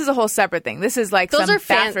 but this is a whole separate thing. This is like Those some are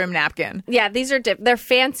bathroom napkin. Yeah, these are they're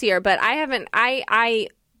fancier, but I haven't. I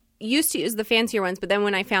used to use the fancier ones, but then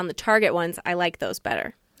when I found the Target ones, I like those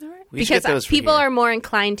better We should get because those for people here. are more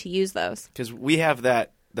inclined to use those. Because we have the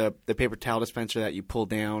paper towel dispenser that you pull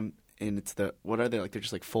down, and it's what are they like? They're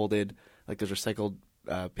just like folded, like those recycled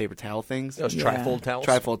paper towel things. Those trifold towels.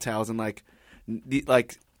 Trifold towels, and like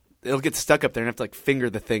it'll get stuck up there, and I have to like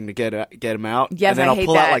finger the thing to get them out. Yes, and then I I'll hate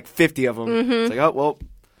pull that. out like 50 of them. It's like, oh well,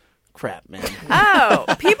 crap, man. Oh,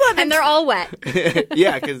 people have been And they're all wet.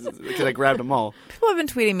 Yeah, because I grabbed them all. people have been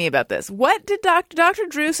tweeting me about this. What did Dr.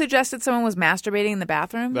 Drew suggested someone was masturbating in the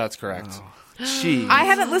bathroom? That's correct. Gee, I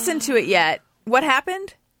haven't listened to it yet. What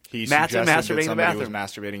happened? He Matt's suggested masturbating in the that somebody was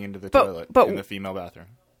bathroom. masturbating into the But- toilet but- in the female bathroom.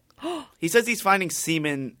 he says he's finding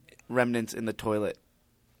semen remnants in the toilet,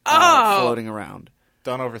 floating around.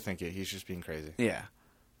 Don't overthink it. He's just being crazy. Yeah.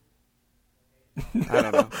 I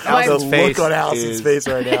don't know. Like- Alison's The face look on Alison's is- face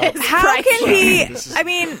right now. How can he? This is- I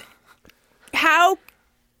mean, how?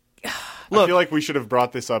 I feel like we should have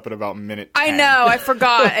brought this up at about minute 10. I know. I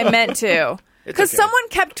forgot. I meant to. Because okay. someone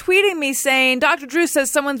kept tweeting me saying, Dr. Drew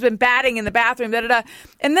says someone's been batting in the bathroom, da da da.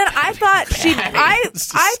 And then I thought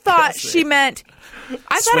I thought she meant. I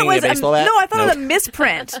thought Swinging it was a baseball bat? no. I thought it was a Nope.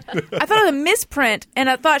 misprint. I thought it was a misprint, and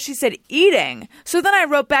I thought she said eating. So then I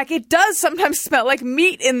wrote back, "It does sometimes smell like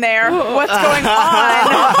meat in there. What's going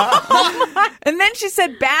on?" And then she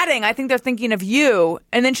said batting. I think they're thinking of you.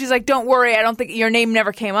 And then she's like, "Don't worry, I don't think your name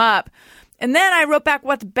never came up." And then I wrote back,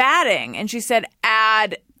 "What's batting?" And she said,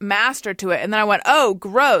 "Add master to it." And then I went, "Oh,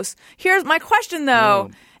 gross." Here's my question, though.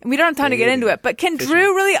 And we don't have time to get into it, but can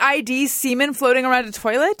Drew really ID semen floating around a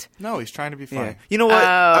toilet? No, he's trying to be funny. Yeah. You know what?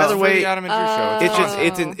 Either For way, the Adam and Drew show. it's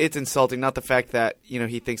It's just it's insulting. Not the fact that he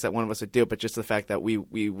thinks that one of us would do it, but just the fact that we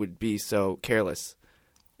would be so careless.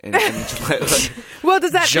 And Well,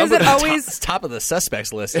 does Jumping it to the always? top of the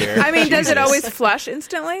suspects list here. I mean, does it Jesus. always flush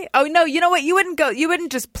instantly? Oh no! You know what? You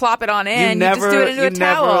wouldn't just plop it on in. you You just do it into a never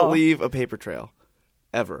towel. leave a paper trail,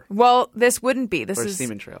 ever, Well, this wouldn't be. This or a is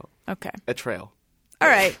semen trail, okay. a trail. All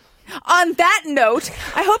right. On that note,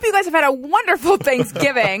 I hope you guys have had a wonderful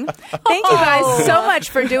Thanksgiving. Thank you guys so much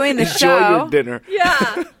for doing the Enjoy show. your dinner.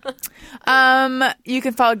 Yeah. You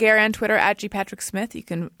can follow Gary on Twitter at @GPatrickSmith. You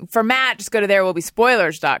can, for Matt, just go to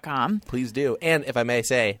therewillbespoilers.com. Please do. And if I may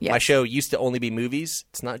say, Yes. my show used to only be movies.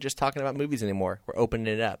 It's not just talking about movies anymore. We're opening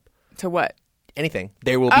it up. To what? Anything.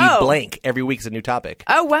 There will be Oh. blank. Every week is a new topic.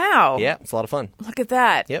 Oh, wow. Yeah, it's a lot of fun. Look at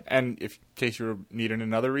that. Yep. And in case you're needing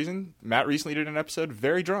another reason, Matt recently did an episode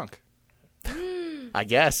very drunk. I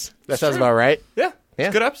guess. That sounds about right. Yeah. Yeah.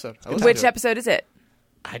 It's a good episode. I listened Which to it. episode is it?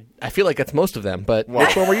 I feel like that's most of them, but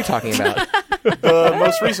which one were you talking about? The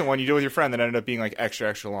most recent one you did with your friend that ended up being like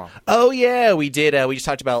extra long. Oh, yeah, we did. We just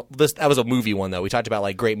talked about this. That was a movie one, though. We talked about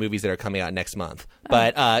like great movies that are coming out next month.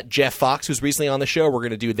 But Jeff Fox, who's recently on the show, we're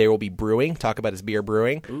going to do There Will Be Brewing, talk about his beer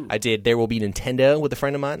brewing. I did There Will Be Nintendo with a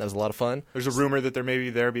friend of mine. That was a lot of fun. There's a rumor that there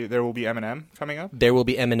will be Eminem coming up. There Will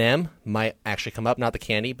Be Eminem. Might actually come up. Not the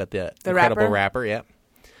candy, but the incredible rapper. Yeah.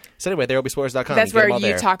 So anyway, therewillbespoilers.com. That's you get them where all you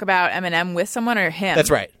there. talk about Eminem with someone or him?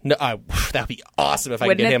 That's right. No, that would be awesome if I could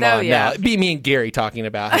Wouldn't get it, him though? on. Yeah. No, it'd be me and Gary talking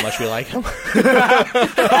about how much we like him.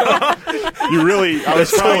 You really? I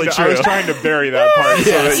was totally trying to bury that part.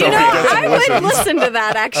 So that so You know, we get some I would listens. listen to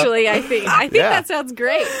that, actually, I think. I think that sounds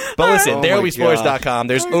great. But listen, Oh my therewillbespoilers.com.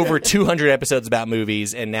 There's over 200 episodes about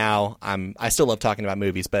movies, and now I still love talking about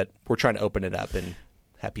movies, but we're trying to open it up and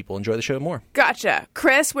have people enjoy the show more. Gotcha.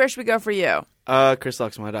 Chris, where should we go for you?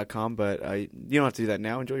 ChrisLaxamana.com, but you don't have to do that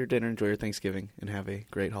now. Enjoy your dinner, enjoy your Thanksgiving, and have a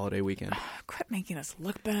great holiday weekend. Quit making us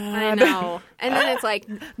look I bad. know. And then it's like,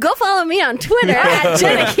 go follow me on Twitter at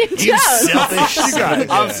Jenna Kim Jones. Selfish. You guys,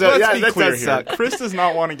 I'm so- let's yeah, be that clear does here. suck. Chris does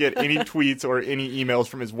not want to get any tweets or any emails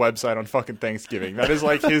from his website on fucking Thanksgiving. That is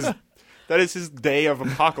like his. That is his day of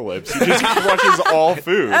apocalypse. He just crushes all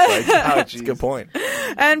food. Like, That's a good point.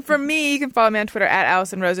 And for me, you can follow me on Twitter at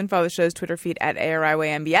Alison Rosen. Follow the show's Twitter feed at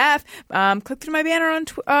ARIWayMBF. Click through my banner on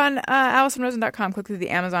AlisonRosen.com. Click through the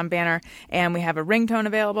Amazon banner, and we have a ringtone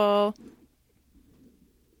available.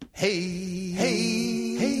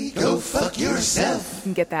 Hey, go fuck yourself. You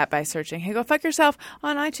can get that by searching Hey Go Fuck Yourself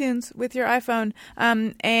on iTunes with your iPhone.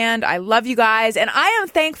 And I love you guys, and I am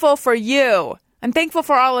thankful for you. I'm thankful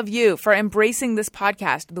for all of you for embracing this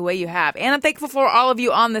podcast the way you have. And I'm thankful for all of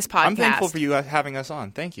you on this podcast. I'm thankful for you having us on.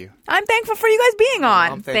 Thank you. I'm thankful for you guys being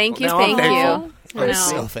on. I'm Thank you, Now I'm thank thankful. you. I'm No.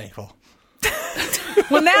 so thankful.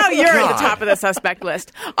 Well, now you're at the top of the suspect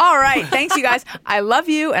list. All right. Thanks, you guys. I love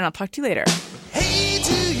you, and I'll talk to you later. Hey,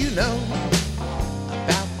 do you know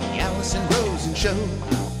about the Alison Rosen show?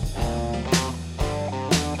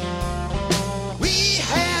 We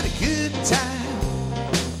had a good time,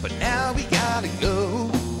 but now we gotta go.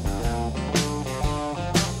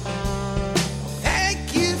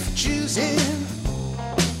 Thank you for choosing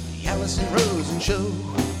the Alison Rosen show.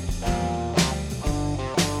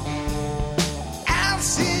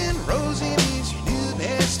 Alison Rosen is your new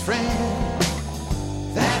best friend.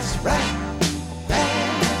 That's right.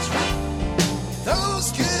 That's right.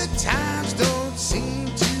 Those good times don't seem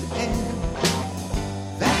to end.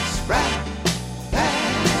 That's right.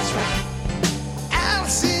 That's right.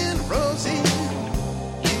 Alison Rosen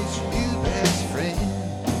is your new best friend.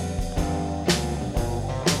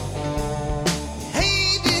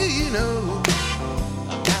 Hey, do you know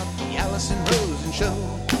about the Alison Rosen show?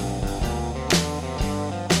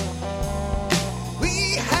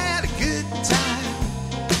 We had a good time,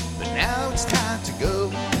 but now it's time to go.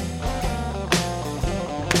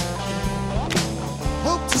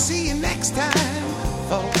 Hope to see you next time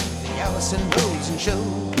for the Alison Rosen show.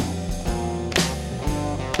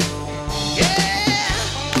 Yeah!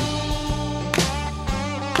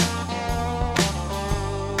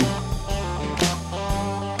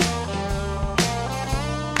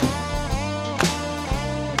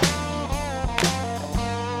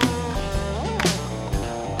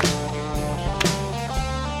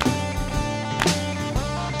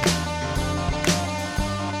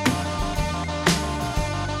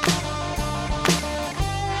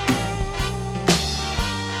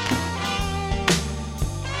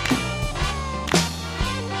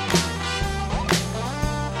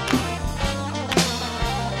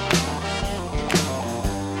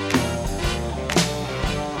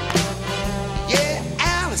 Yeah,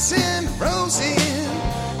 Alison Rosen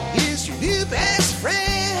is your new best friend.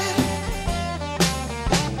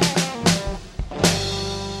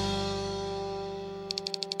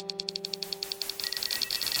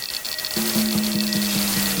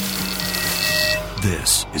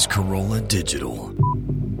 This is Corolla Digital.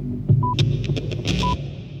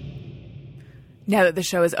 Now that the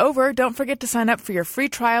show is over, don't forget to sign up for your free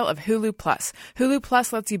trial of Hulu Plus. Hulu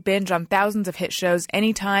Plus lets you binge on thousands of hit shows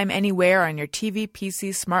anytime, anywhere on your TV, PC,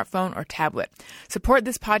 smartphone, or tablet. Support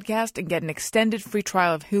this podcast and get an extended free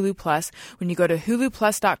trial of Hulu Plus when you go to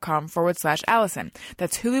huluplus.com/Allison.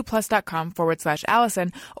 That's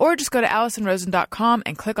huluplus.com/Allison, or just go to AlisonRosen.com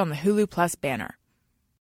and click on the Hulu Plus banner.